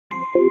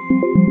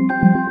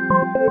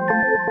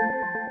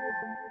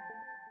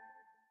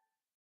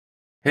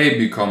Hey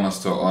Bigcommerce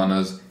store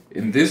owners,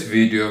 in this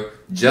video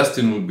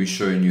Justin will be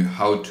showing you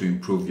how to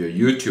improve your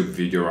YouTube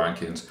video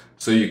rankings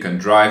so you can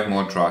drive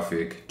more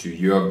traffic to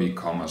your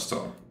Bigcommerce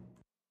store.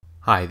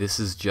 Hi, this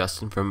is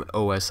Justin from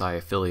OSI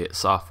Affiliate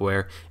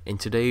Software, and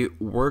today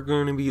we're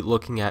going to be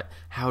looking at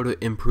how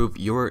to improve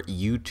your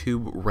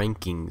YouTube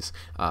rankings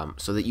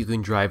so that you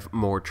can drive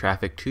more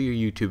traffic to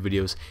your YouTube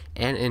videos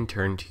and in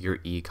turn to your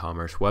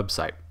e-commerce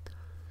website.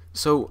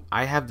 So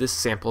I have this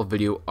sample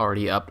video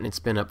already up, and it's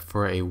been up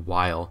for a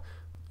while,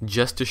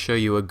 just to show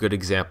you a good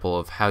example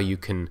of how you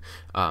can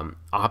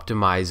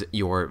optimize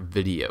your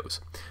videos.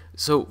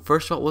 So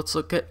first of all, let's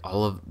look at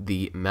all of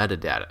the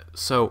metadata.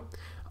 So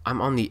I'm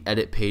on the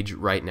edit page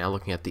right now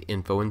looking at the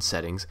info and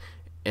settings,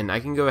 and I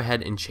can go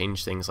ahead and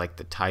change things like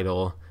the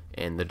title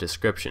and the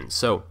description.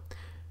 So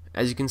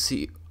as you can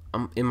see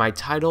in my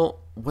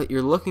title, what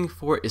you're looking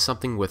for is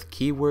something with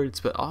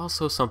keywords, but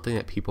also something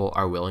that people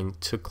are willing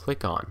to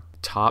click on.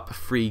 Top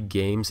free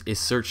games is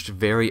searched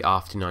very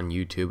often on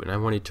YouTube, and I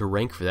wanted to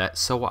rank for that,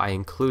 so I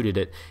included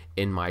it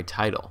in my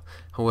title.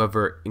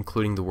 However,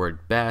 including the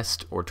word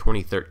best or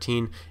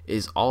 2013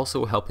 is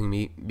also helping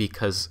me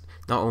because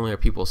not only are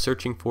people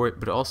searching for it,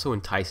 but it also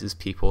entices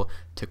people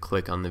to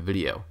click on the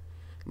video.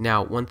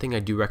 Now, one thing I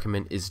do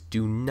recommend is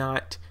do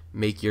not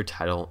make your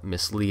title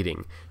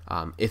misleading.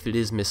 If it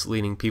is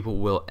misleading, people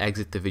will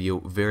exit the video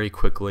very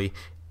quickly,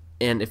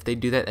 and if they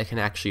do that, it can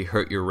actually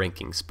hurt your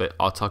rankings, but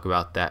I'll talk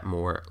about that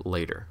more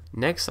later.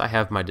 Next, I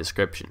have my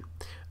description.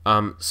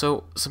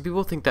 So some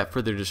people think that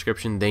for their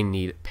description they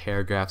need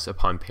paragraphs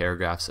upon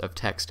paragraphs of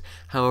text.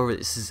 However,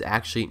 this is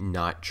actually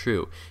not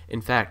true.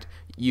 In fact,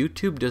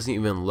 YouTube doesn't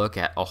even look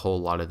at a whole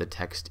lot of the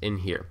text in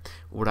here.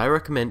 What I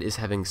recommend is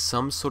having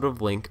some sort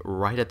of link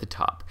right at the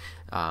top.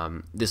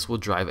 This will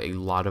drive a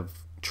lot of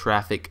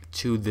traffic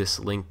to this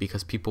link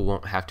because people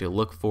won't have to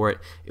look for it.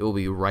 It will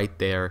be right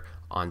there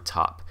on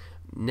top.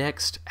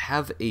 Next,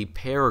 have a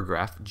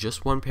paragraph,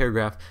 just one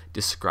paragraph,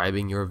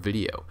 describing your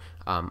video.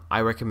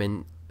 I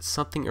recommend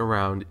something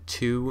around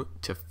 2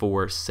 to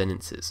 4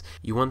 sentences.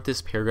 You want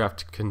this paragraph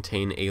to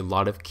contain a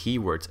lot of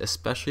keywords,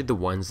 especially the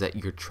ones that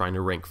you're trying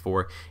to rank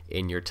for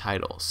in your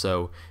title.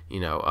 So,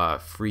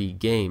 free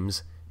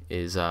games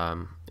is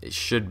it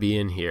should be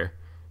in here.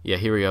 Yeah,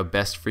 here we go,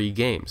 best free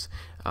games.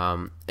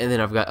 And then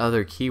I've got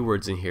other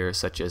keywords in here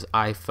such as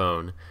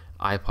iPhone,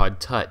 iPod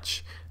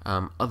Touch,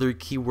 other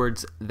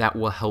keywords that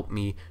will help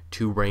me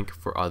to rank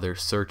for other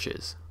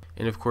searches.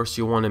 And of course,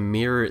 you'll want to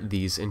mirror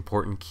these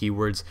important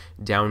keywords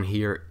down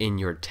here in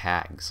your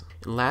tags.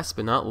 And last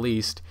but not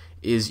least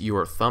is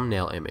your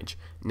thumbnail image.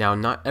 Now,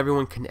 not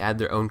everyone can add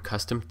their own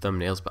custom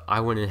thumbnails, but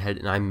I went ahead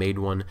and I made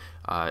one.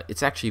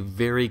 It's actually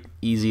very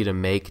easy to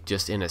make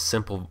just in a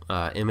simple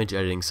image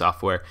editing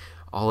software.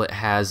 All it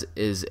has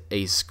is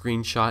a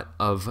screenshot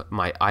of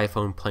my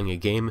iPhone playing a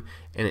game,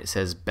 and it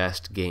says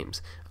best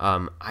games.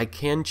 I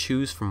can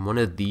choose from one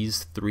of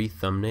these 3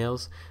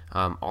 thumbnails.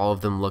 All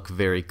of them look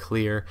very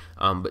clear,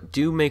 but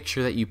do make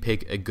sure that you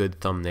pick a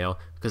good thumbnail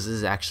because this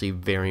is actually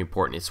very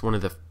important. It's one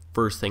of the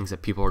first things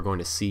that people are going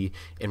to see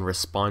and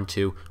respond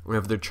to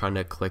whenever they're trying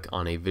to click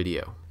on a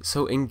video.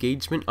 So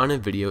engagement on a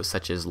video,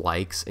 such as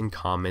likes and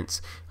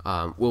comments,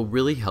 will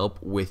really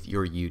help with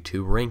your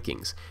YouTube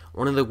rankings.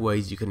 One of the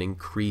ways you can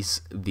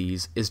increase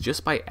these is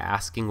just by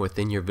asking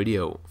within your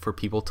video for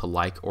people to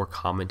like or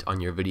comment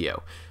on your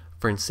video.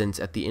 For instance,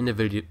 at the end of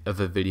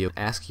a video,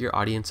 ask your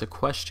audience a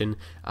question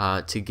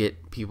to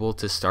get people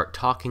to start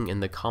talking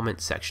in the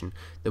comment section.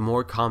 The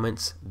more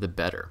comments, the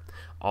better.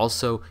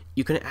 Also,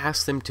 you can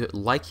ask them to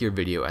like your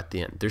video at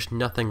the end. There's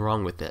nothing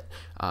wrong with it.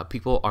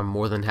 People are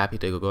more than happy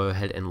to go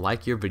ahead and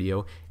like your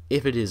video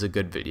if it is a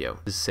good video.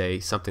 Just say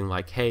something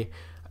like, hey,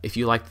 if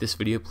you like this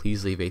video,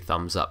 please leave a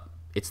thumbs up.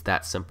 It's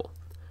that simple.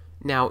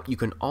 Now, you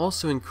can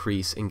also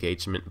increase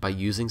engagement by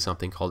using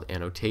something called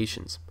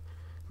annotations.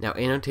 Now,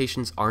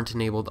 annotations aren't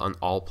enabled on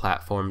all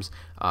platforms.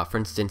 For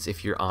instance,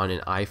 if you're on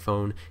an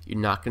iPhone, you're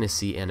not going to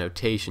see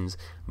annotations,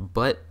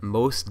 but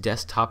most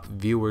desktop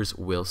viewers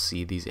will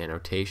see these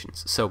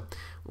annotations. So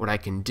what I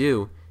can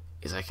do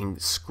is I can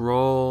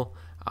scroll,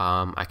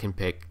 I can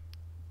pick,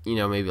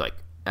 maybe like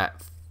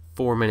at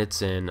 4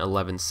 minutes and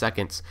 11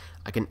 seconds,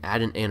 I can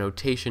add an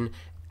annotation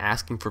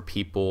asking for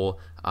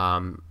people,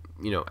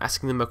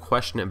 asking them a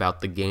question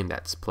about the game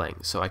that's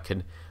playing. So I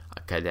could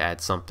add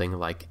something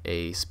like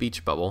a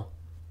speech bubble,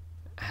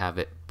 have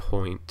it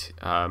point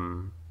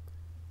to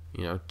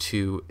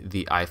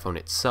the iPhone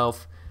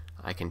itself.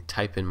 I can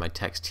type in my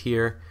text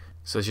here.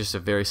 So it's just a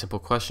very simple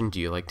question. Do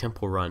you like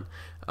Temple Run?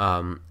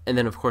 And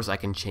then of course I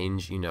can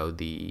change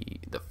the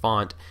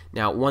font.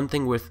 Now, one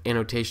thing with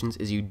annotations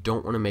is you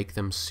don't want to make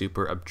them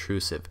super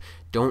obtrusive.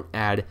 Don't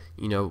add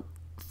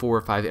 4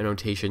 or 5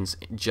 annotations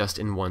just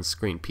in one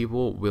screen.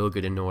 People will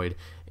get annoyed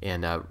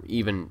and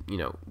even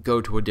go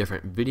to a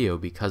different video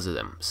because of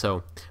them.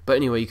 So, but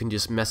anyway, you can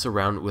just mess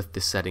around with the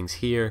settings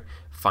here,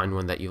 find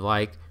one that you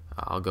like.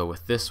 I'll go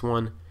with this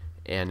one,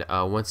 and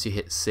once you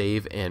hit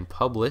save and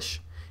publish,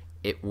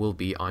 it will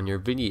be on your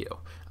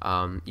video.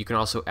 You can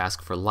also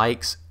ask for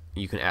likes.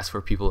 You can ask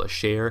for people to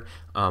share.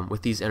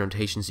 With these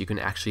annotations, you can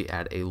actually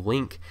add a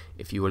link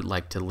if you would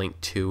like to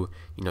link to,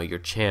 your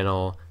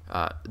channel,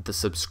 the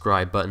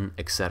subscribe button,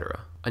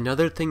 etc.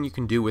 Another thing you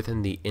can do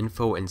within the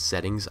info and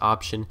settings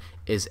option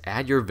is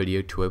add your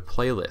video to a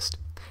playlist.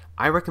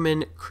 I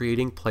recommend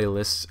creating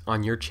playlists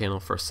on your channel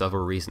for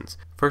several reasons.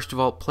 First of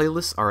all,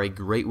 playlists are a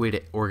great way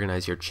to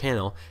organize your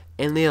channel,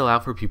 and they allow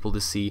for people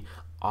to see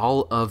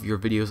all of your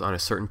videos on a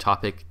certain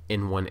topic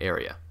in one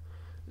area.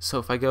 So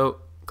if I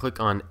click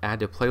on add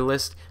to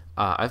playlist,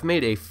 I've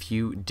made a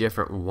few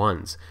different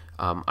ones.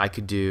 I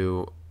could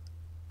do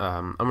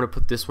I'm going to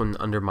put this one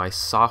under my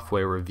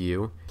software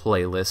review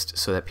playlist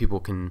so that people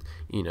can,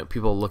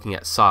 people looking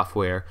at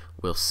software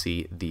will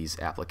see these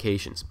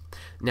applications.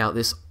 Now,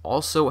 this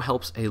also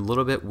helps a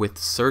little bit with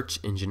search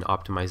engine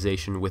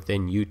optimization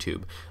within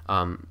YouTube.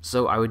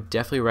 So I would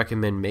definitely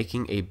recommend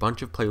making a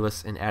bunch of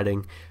playlists and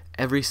adding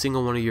every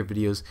single one of your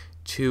videos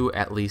to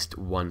at least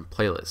one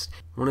playlist.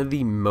 One of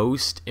the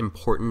most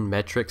important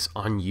metrics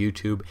on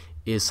YouTube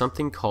is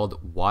something called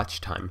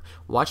watch time.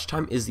 Watch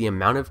time is the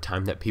amount of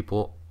time that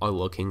people are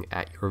looking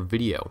at your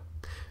video.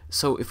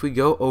 So if we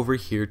go over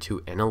here to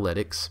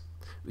analytics,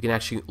 we can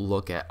actually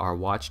look at our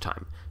watch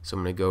time. So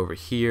I'm going to go over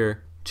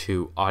here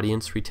to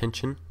audience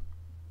retention,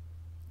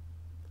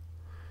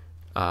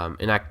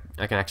 and I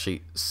can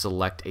actually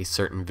select a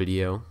certain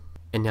video.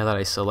 And now that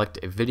I select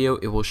a video,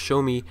 it will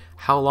show me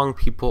how long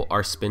people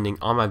are spending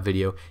on my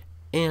video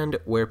and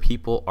where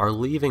people are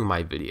leaving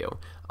my video.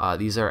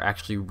 These are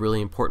actually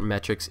really important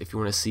metrics if you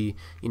want to see,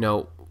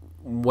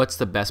 what's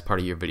the best part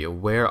of your video,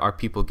 where are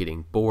people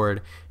getting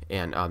bored,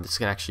 and this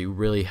can actually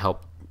really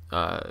help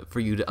for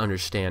you to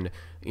understand,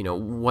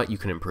 what you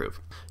can improve.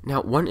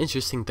 Now, one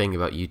interesting thing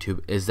about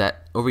YouTube is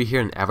that over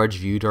here in average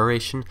view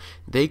duration,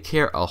 they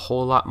care a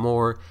whole lot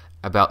more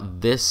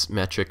about this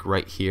metric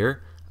right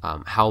here,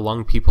 how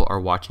long people are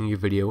watching your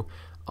video,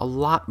 a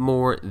lot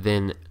more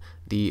than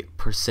the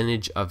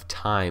percentage of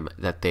time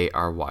that they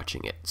are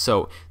watching it.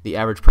 So the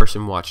average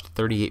person watched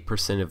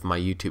 38% of my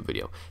YouTube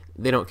video.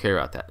 They don't care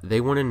about that.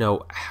 They want to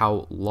know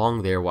how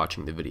long they're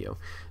watching the video.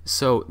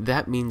 So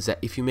that means that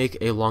if you make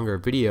a longer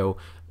video,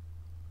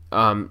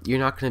 you're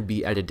not going to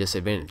be at a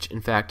disadvantage.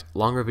 In fact,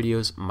 longer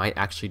videos might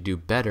actually do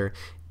better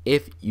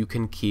if you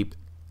can keep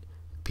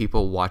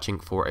people watching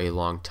for a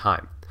long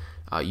time.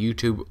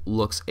 YouTube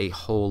looks a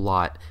whole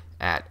lot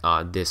at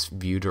this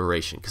view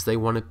duration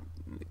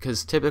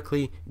because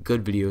typically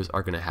good videos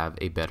are going to have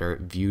a better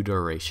view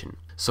duration.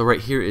 So right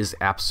here is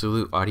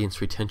absolute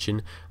audience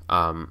retention.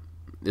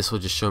 This will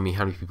just show me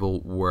how many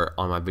people were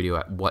on my video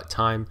at what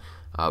time.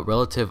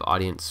 Relative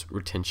audience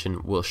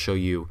retention will show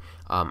you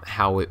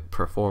how it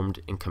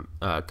performed in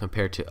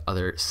compared to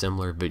other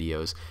similar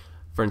videos.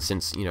 For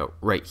instance,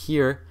 right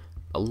here,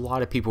 a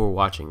lot of people were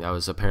watching. That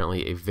was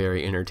apparently a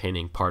very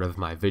entertaining part of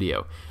my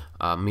video.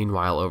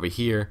 Meanwhile, over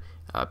here,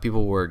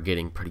 people were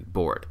getting pretty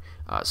bored.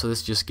 So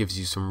this just gives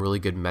you some really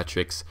good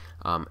metrics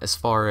as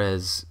far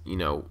as,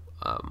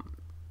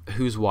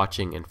 who's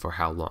watching and for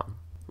how long.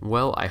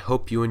 Well, I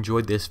hope you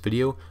enjoyed this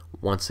video.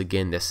 Once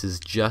again, this is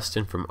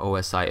Justin from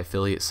OSI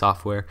Affiliate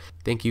Software.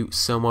 Thank you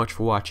so much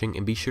for watching,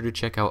 and be sure to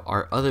check out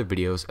our other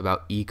videos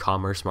about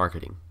e-commerce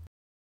marketing.